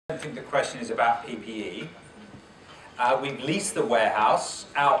I don't think the question is about PPE. We've leased the warehouse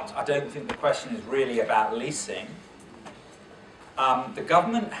out. I don't think the question is really about leasing. The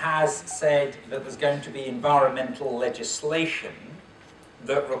government has said that there's going to be environmental legislation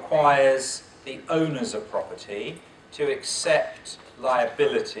that requires the owners of property to accept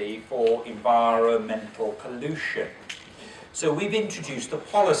liability for environmental pollution. So we've introduced a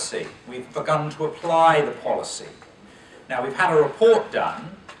policy. We've begun to apply the policy. Now, we've had a report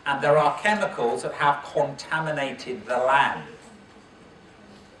done, and there are chemicals that have contaminated the land.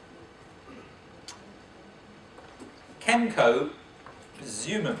 Chemco,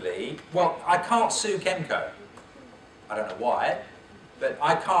 presumably, well, I can't sue Chemco. I don't know why, but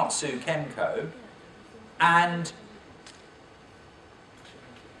I can't sue Chemco. And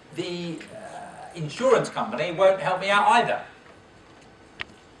the insurance company won't help me out either.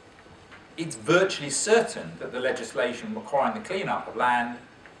 It's virtually certain that the legislation requiring the clean-up of land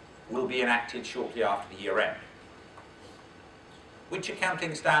will be enacted shortly after the year end. Which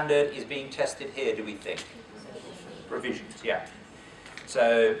accounting standard is being tested here, do we think? Provisions, yeah.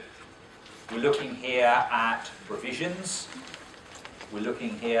 So we're looking here at provisions. We're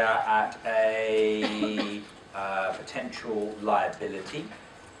looking here at a potential liability.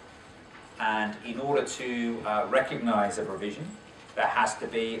 And in order to recognise a provision, there has to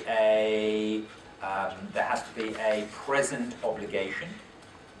be a present obligation.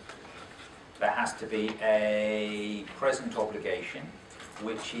 There has to be a present obligation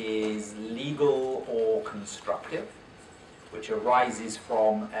which is legal or constructive, which arises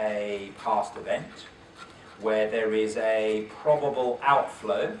from a past event where there is a probable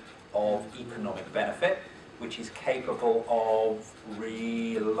outflow of economic benefit, which is capable of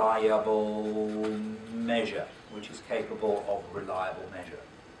reliable measure,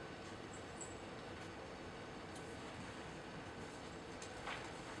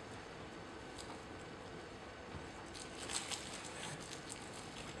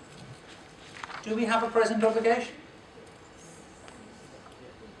 Do we have a present obligation?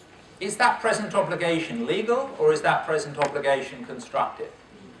 Is that present obligation legal, or is that present obligation constructive?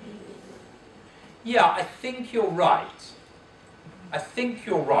 Yeah, I think you're right. I think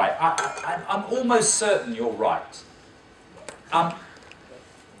you're right. I'm almost certain you're right.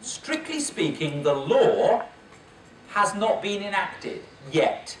 Strictly speaking, the law has not been enacted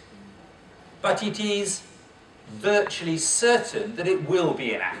yet, but it is virtually certain that it will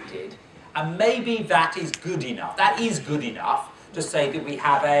be enacted, and maybe that is good enough. That is good enough to say that we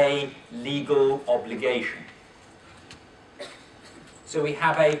have a legal obligation. So we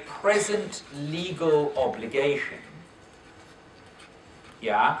have a present legal obligation,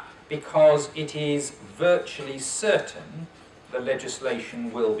 yeah, because it is virtually certain the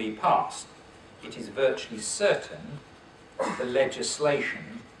legislation will be passed. It is virtually certain the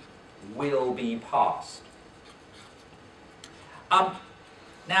legislation will be passed.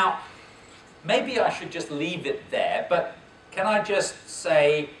 Now, maybe I should just leave it there, but can I just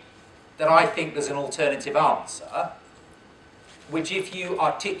say that I think there's an alternative answer, which if you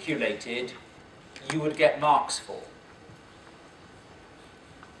articulated, you would get marks for.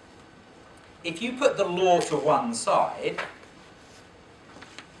 If you put the law to one side,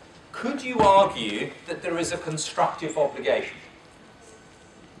 could you argue that there is a constructive obligation?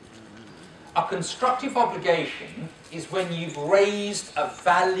 A constructive obligation is when you've raised a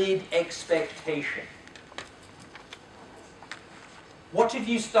valid expectation. What have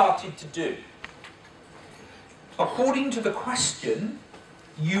you started to do? According to the question,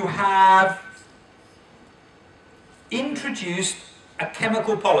 you have introduced a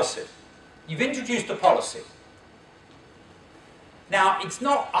chemical policy. You've introduced a policy. Now, it's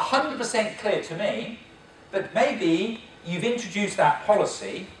not 100% clear to me, but maybe you've introduced that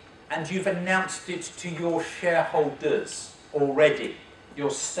policy and you've announced it to your shareholders already, your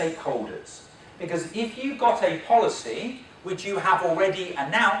stakeholders. Because if you've got a policy which you have already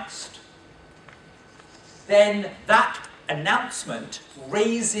announced, then that announcement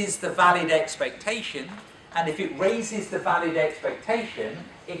raises the valid expectation, and if it raises the valid expectation,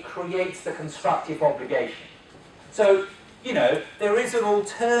 it creates the constructive obligation. So, you know, there is an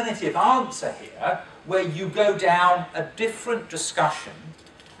alternative answer here where you go down a different discussion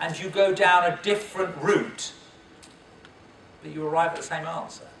and you go down a different route, but you arrive at the same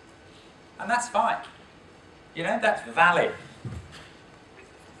answer. And that's fine. You know, that's valid.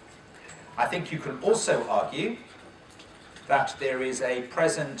 I think you can also argue that there is a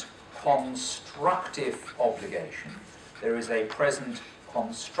present constructive obligation. There is a present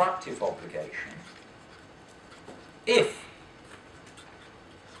constructive obligation if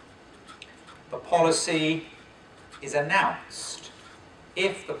the policy is announced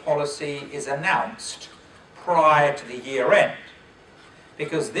if the policy is announced prior to the year end.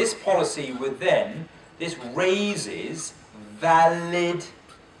 Because this policy would then, this raises valid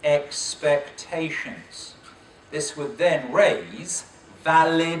expectations. This would then raise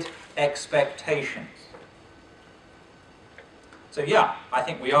valid expectations. So yeah, I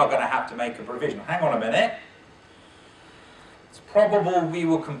think we are going to have to make a provision. Hang on a minute. It's probable we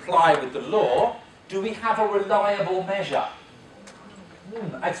will comply with the law. Do we have a reliable measure?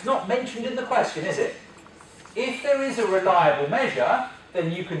 It's not mentioned in the question, is it? If there is a reliable measure,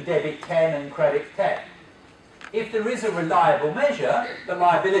 then you can debit 10 and credit 10. If there is a reliable measure, the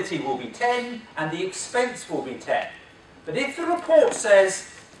liability will be 10 and the expense will be 10. But if the report says,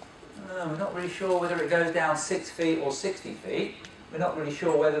 oh, we're not really sure whether it goes down 6 feet or 60 feet, we're not really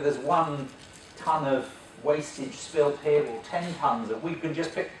sure whether there's 1 ton of wastage spilt here or 10 tons that we can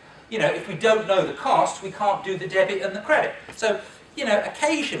just pick, you know, if we don't know the cost, we can't do the debit and the credit. So, you know,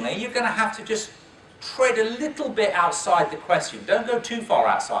 occasionally you're going to have to just tread a little bit outside the question. Don't go too far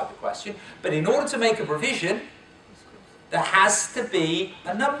outside the question, but in order to make a provision, there has to be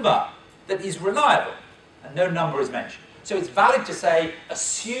a number that is reliable, and no number is mentioned. So it's valid to say,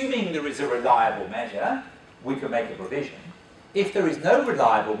 assuming there is a reliable measure, we can make a provision. If there is no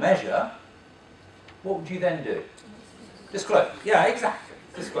reliable measure, what would you then do? Disclose. Yeah, exactly.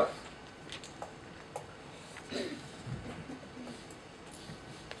 Disclose.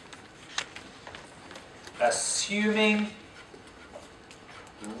 Assuming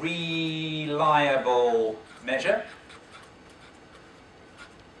reliable measure,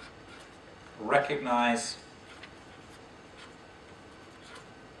 recognize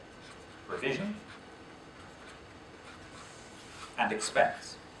provision and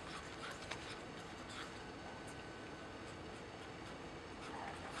expense.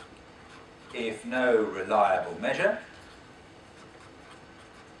 If no reliable measure,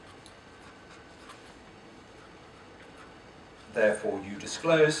 therefore you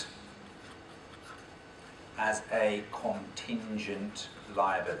disclose as a contingent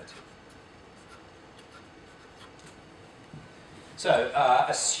liability. So,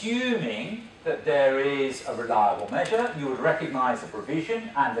 assuming that there is a reliable measure, you would recognise a provision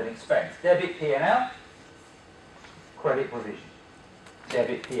and an expense. Debit P&L, credit provision.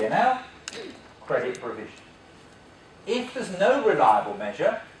 Debit P&L, credit provision. If there's no reliable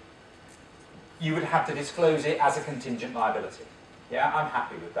measure, you would have to disclose it as a contingent liability. Yeah, I'm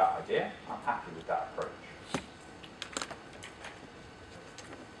happy with that idea. I'm happy with that approach.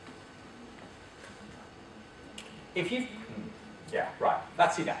 If you... Yeah, right.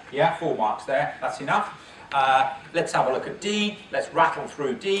 That's enough. Yeah, 4 marks there. That's enough. Let's have a look at D. Let's rattle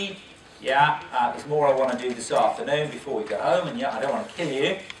through D. Yeah, there's more I want to do this afternoon before we go home. And yeah, I don't want to kill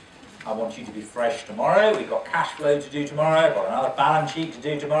you. I want you to be fresh tomorrow. We've got cash flow to do tomorrow. We've got another balance sheet to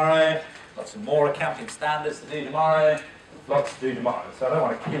do tomorrow. Got some more accounting standards to do tomorrow. Lots to do tomorrow. So I don't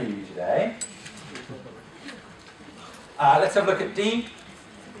want to kill you today. Let's have a look at D.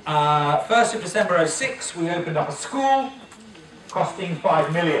 1st of December 06, we opened up a school costing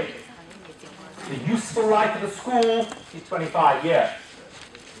 5 million. The useful life of the school is 25 years.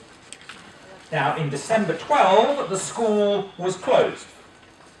 Now, in December 12, the school was closed.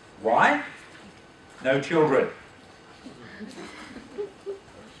 Why? No children.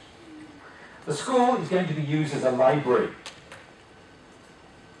 The school is going to be used as a library.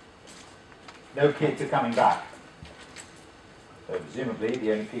 No kids are coming back. So presumably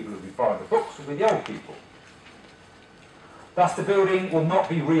the only people who will be borrowing the books will be the old people. Thus the building will not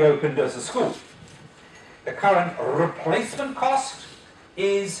be reopened as a school. The current replacement cost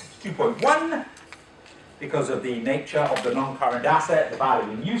is 2.1 because of the nature of the non-current asset, the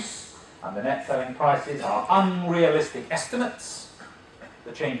value in use, and the net selling prices are unrealistic estimates.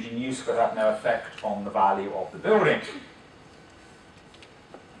 The change in use could have no effect on the value of the building.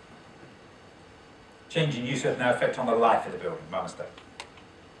 Change in use could have no effect on the life of the building, my mistake.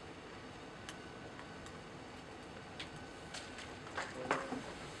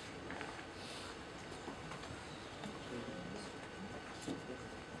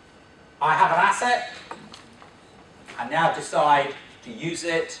 I have an asset, I now decide to use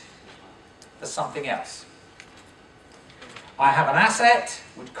it for something else. I have an asset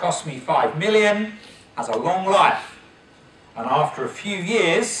which cost me 5 million, has a long life, and after a few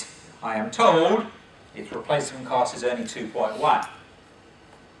years I am told its replacement cost is only 2.1.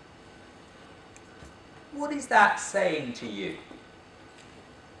 What is that saying to you?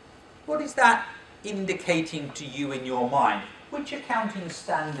 What is that indicating to you in your mind? Which accounting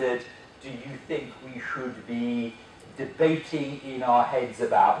standard do you think we should be debating in our heads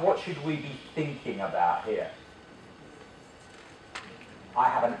about? What should we be thinking about here? I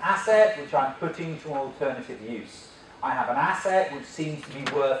have an asset which I'm putting to an alternative use. I have an asset which seems to be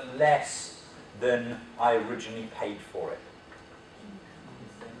worth less than I originally paid for it.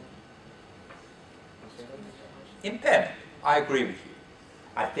 Impairment. I agree with you.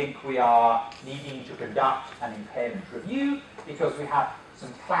 I think we are needing to conduct an impairment review because we have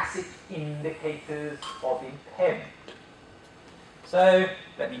some classic indicators of impairment. So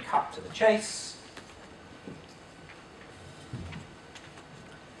let me cut to the chase.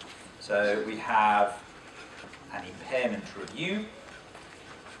 So we have an impairment review.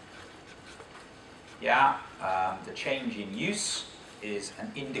 Yeah, the change in use is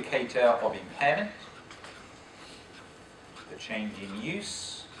an indicator of impairment. The change in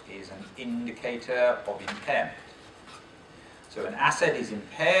use is an indicator of impairment. So an asset is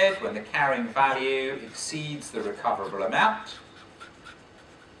impaired when the carrying value exceeds the recoverable amount,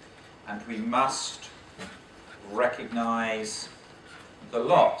 and we must recognize the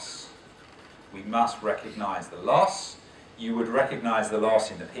loss. We must recognize the loss. You would recognize the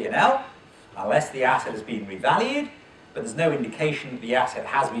loss in the P&L unless the asset has been revalued, but there's no indication that the asset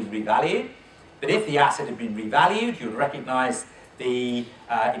has been revalued. But if the asset had been revalued, you would recognize the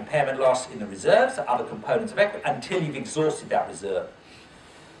impairment loss in the reserves, other components of equity, until you've exhausted that reserve.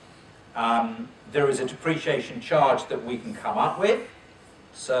 There is a depreciation charge that we can come up with.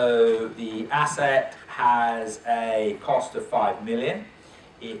 So the asset has a cost of 5 million.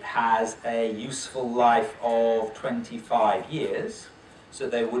 It has a useful life of 25 years. So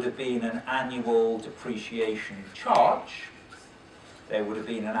there would have been an annual depreciation charge. There would have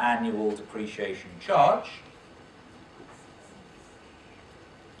been an annual depreciation charge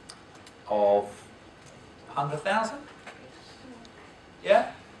of 100,000.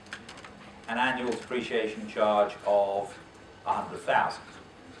 Yeah? An annual depreciation charge of 100,000.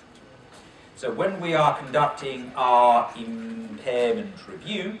 So when we are conducting our impairment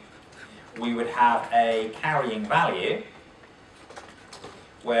review, we would have a carrying value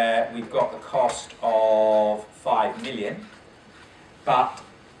where we've got the cost of 5 million, but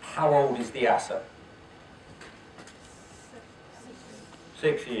how old is the asset?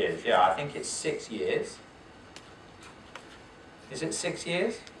 6 years, yeah, I think it's 6 years. Is it 6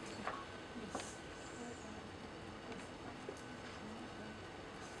 years?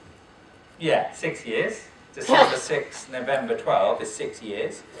 Yeah, 6 years. December 6, November 12 is 6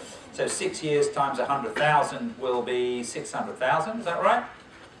 years. So 6 years times 100,000 will be 600,000, is that right?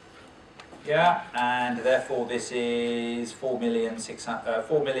 Yeah, and therefore this is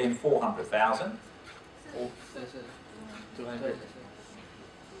 4,400,000.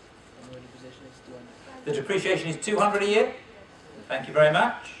 The depreciation is 200 a year. Thank you very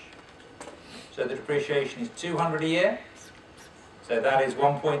much. So the depreciation is 200 a year. So that is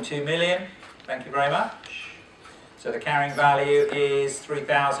 1.2 million. Thank you very much. So the carrying value is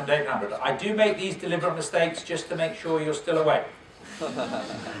 3,800. I do make these deliberate mistakes just to make sure you're still awake.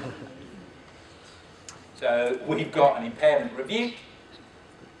 So we've got an impairment review,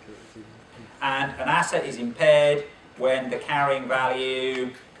 and an asset is impaired when the carrying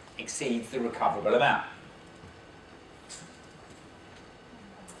value exceeds the recoverable amount.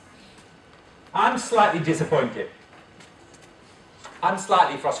 I'm slightly disappointed. I'm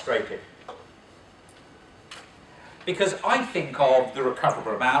slightly frustrated. Because I think of the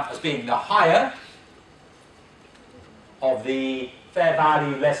recoverable amount as being the higher of the fair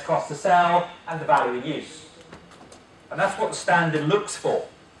value less cost to sell and the value in use. And that's what the standard looks for.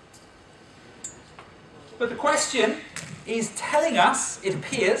 But the question is telling us, it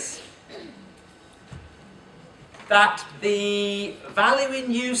appears, that the value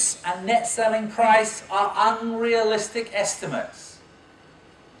in use and net selling price are unrealistic estimates.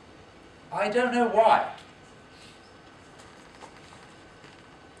 I don't know why.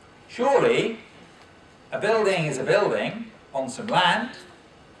 Surely, a building is a building on some land,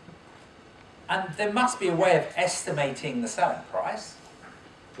 and there must be a way of estimating the selling price.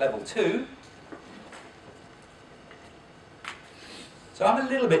 Level 2. So I'm a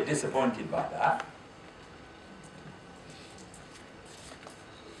little bit disappointed by that.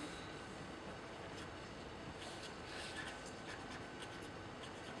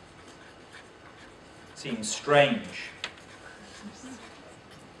 Seems strange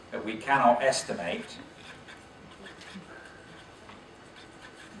that we cannot estimate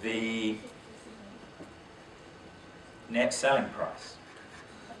the net selling price.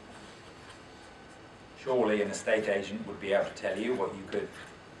 Surely an estate agent would be able to tell you what you could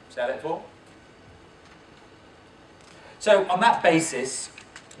sell it for. So on that basis,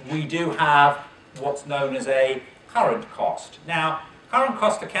 we do have what's known as a current cost. Now, current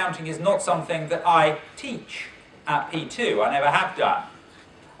cost accounting is not something that I teach at P2. I never have done.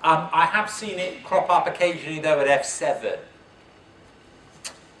 I have seen it crop up occasionally though at F7.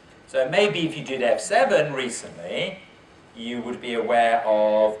 So maybe if you did F7 recently, you would be aware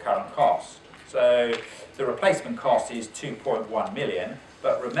of current cost. So the replacement cost is 2.1 million,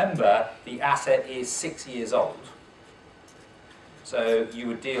 but remember the asset is 6 years old. So you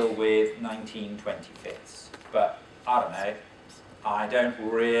would deal with 19/25ths. But I don't know,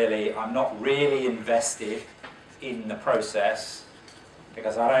 I'm not really invested in the process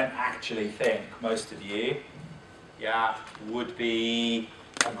because I don't actually think most of you, would be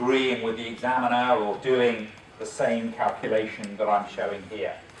agreeing with the examiner or doing the same calculation that I'm showing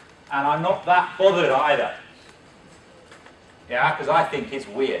here. And I'm not that bothered either. Because I think it's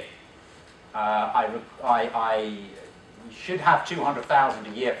weird. You should have 200,000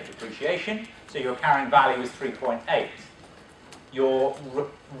 a year for depreciation, so your carrying value is 3.8. Your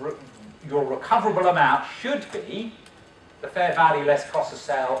recoverable amount should be the fair value less cost of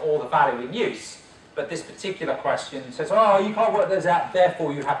sale or the value in use. But this particular question says, oh, you can't work those out,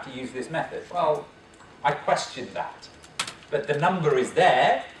 therefore you have to use this method. Well, I question that. But the number is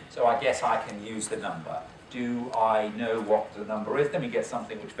there, so I guess I can use the number. Do I know what the number is? Let me get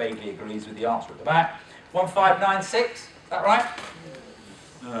something which vaguely agrees with the answer at the back. 1596, is that right?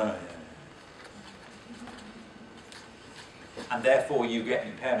 Yeah. And therefore you get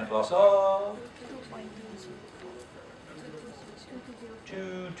impairment loss of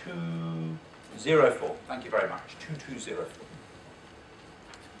 2204. Thank you very much. 2204.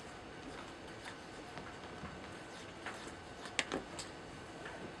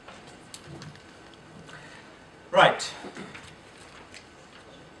 Right.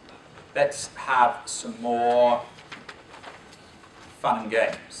 Let's have some more fun and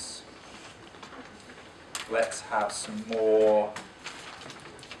games. Let's have some more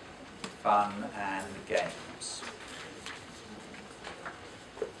fun and games.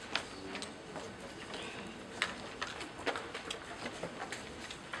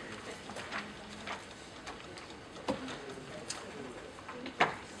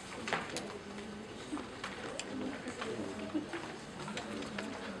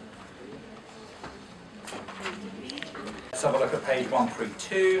 Let's have a look at page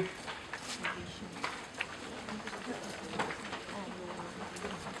 132.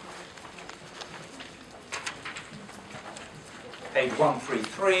 Page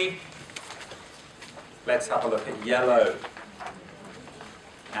 133. Let's have a look at yellow.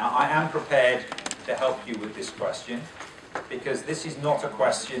 Now, I am prepared to help you with this question because this is not a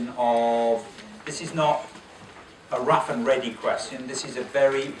question of, this is not a rough and ready question. This is a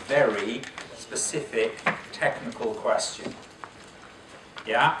very, very specific technical question.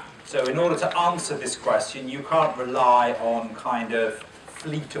 So in order to answer this question, you can't rely on kind of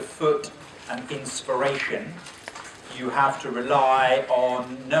fleet of foot and inspiration. You have to rely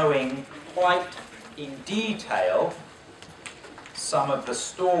on knowing quite in detail some of the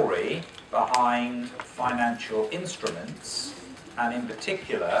story behind financial instruments, and in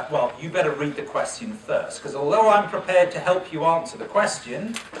particular, well, you better read the question first, because although I'm prepared to help you answer the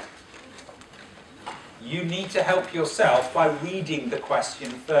question, you need to help yourself by reading the question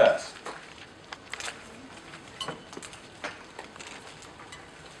first.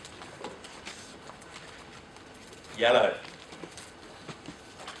 Yellow.